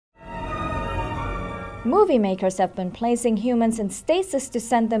Movie makers have been placing humans in stasis to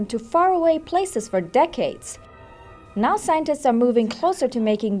send them to faraway places for decades. Now scientists are moving closer to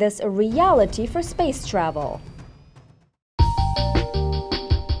making this a reality for space travel.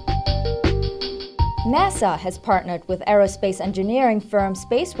 NASA has partnered with aerospace engineering firm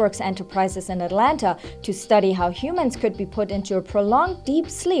SpaceWorks Enterprises in Atlanta to study how humans could be put into a prolonged deep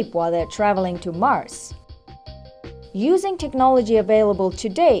sleep while they're traveling to Mars. Using technology available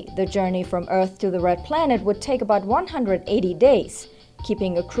today, the journey from Earth to the Red Planet would take about 180 days.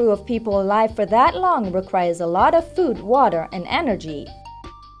 Keeping a crew of people alive for that long requires a lot of food, water, and energy.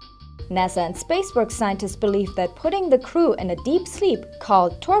 NASA and SpaceWorks scientists believe that putting the crew in a deep sleep,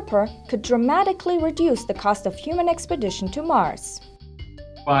 called torpor, could dramatically reduce the cost of human expedition to Mars.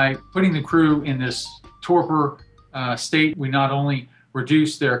 By putting the crew in this torpor state, we not only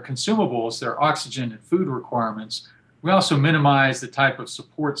reduce their consumables, their oxygen and food requirements, we also minimize the type of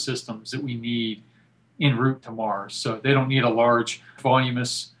support systems that we need en route to Mars. So they don't need a large,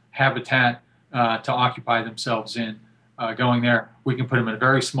 voluminous habitat to occupy themselves in. Going there, we can put them in a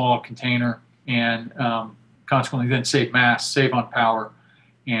very small container and consequently then save mass, save on power,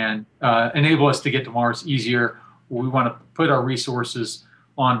 and enable us to get to Mars easier. We want to put our resources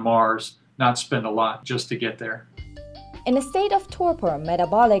on Mars, not spend a lot just to get there. In a state of torpor,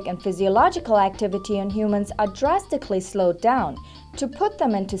 metabolic and physiological activity in humans are drastically slowed down. To put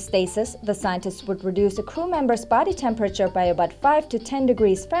them into stasis, the scientists would reduce a crew member's body temperature by about 5 to 10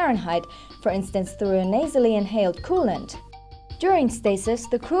 degrees Fahrenheit, for instance through a nasally inhaled coolant. During stasis,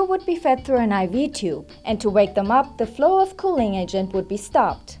 the crew would be fed through an IV tube, and to wake them up, the flow of cooling agent would be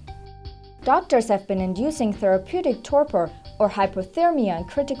stopped. Doctors have been inducing therapeutic torpor or hypothermia in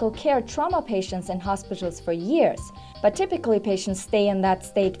critical care trauma patients in hospitals for years, but typically patients stay in that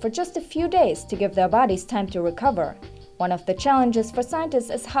state for just a few days to give their bodies time to recover. One of the challenges for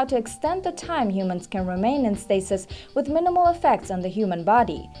scientists is how to extend the time humans can remain in stasis with minimal effects on the human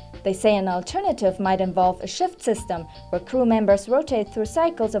body. They say an alternative might involve a shift system where crew members rotate through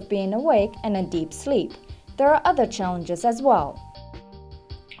cycles of being awake and in deep sleep. There are other challenges as well.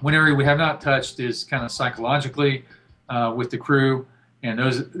 One area we have not touched is kind of psychologically with the crew, and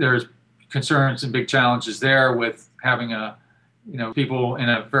there's concerns and big challenges there with having people in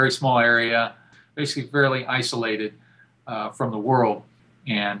a very small area, basically fairly isolated from the world.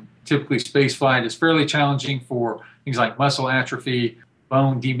 And typically spaceflight is fairly challenging for things like muscle atrophy,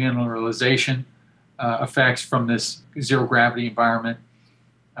 bone demineralization effects from this zero gravity environment.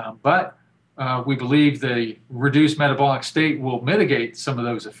 But we believe the reduced metabolic state will mitigate some of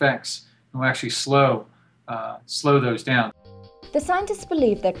those effects and will actually slow those down. The scientists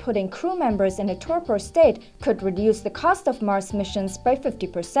believe that putting crew members in a torpor state could reduce the cost of Mars missions by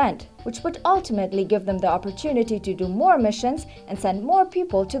 50%, which would ultimately give them the opportunity to do more missions and send more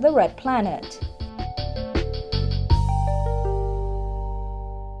people to the Red Planet.